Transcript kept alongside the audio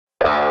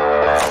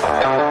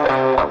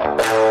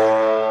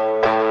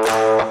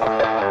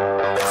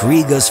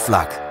Kriegers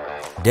Flak,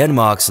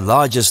 Denmark's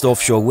largest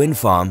offshore wind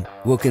farm,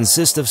 will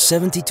consist of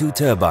 72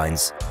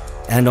 turbines,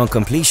 and on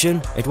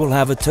completion it will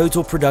have a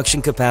total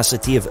production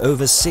capacity of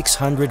over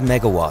 600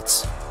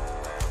 megawatts.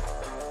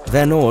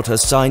 Oord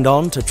has signed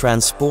on to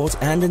transport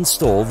and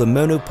install the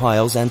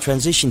monopiles and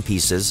transition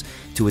pieces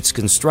to its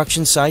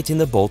construction site in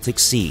the Baltic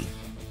Sea.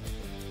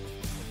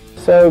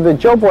 So the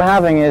job we're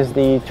having is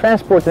the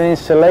transport and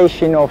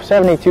installation of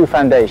 72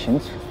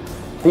 foundations.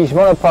 These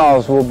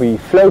monopiles will be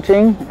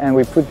floating, and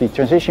we put the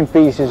transition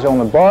pieces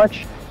on a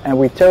barge and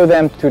we tow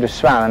them to the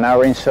Svanen,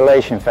 our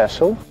installation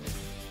vessel.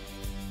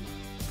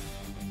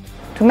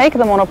 To make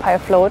the monopile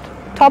float,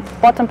 top,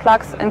 bottom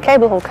plugs and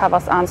cable hook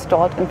covers are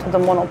installed into the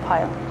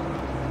monopile,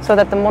 so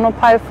that the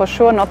monopile for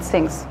sure not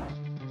sinks.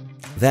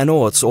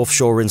 Oord's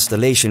offshore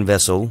installation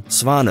vessel,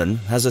 Svanen,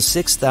 has a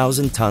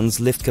 6,000 tons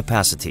lift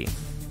capacity,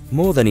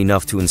 more than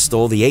enough to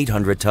install the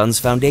 800 tons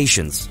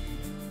foundations.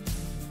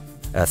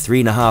 A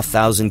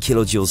 3,500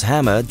 kilojoules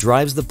hammer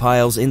drives the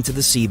piles into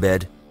the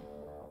seabed,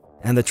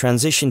 and the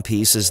transition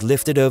piece is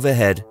lifted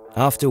overhead,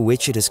 after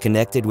which it is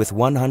connected with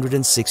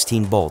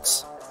 116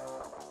 bolts.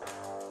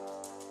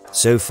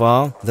 So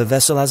far, the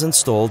vessel has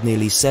installed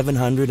nearly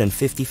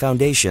 750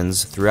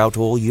 foundations throughout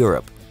all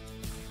Europe.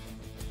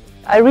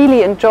 I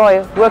really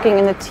enjoy working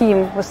in a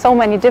team with so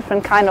many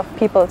different kind of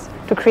people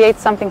to create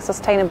something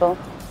sustainable.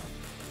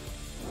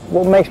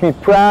 What makes me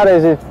proud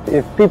is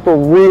if people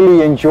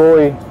really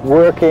enjoy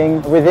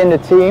working within the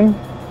team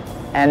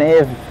and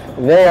if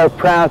they are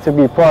proud to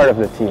be part of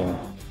the team.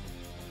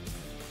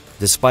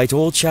 Despite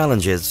all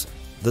challenges,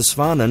 the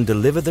Svanen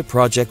delivered the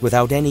project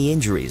without any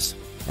injuries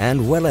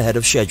and well ahead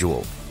of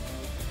schedule.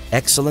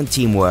 Excellent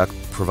teamwork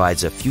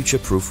provides a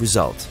future-proof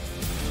result.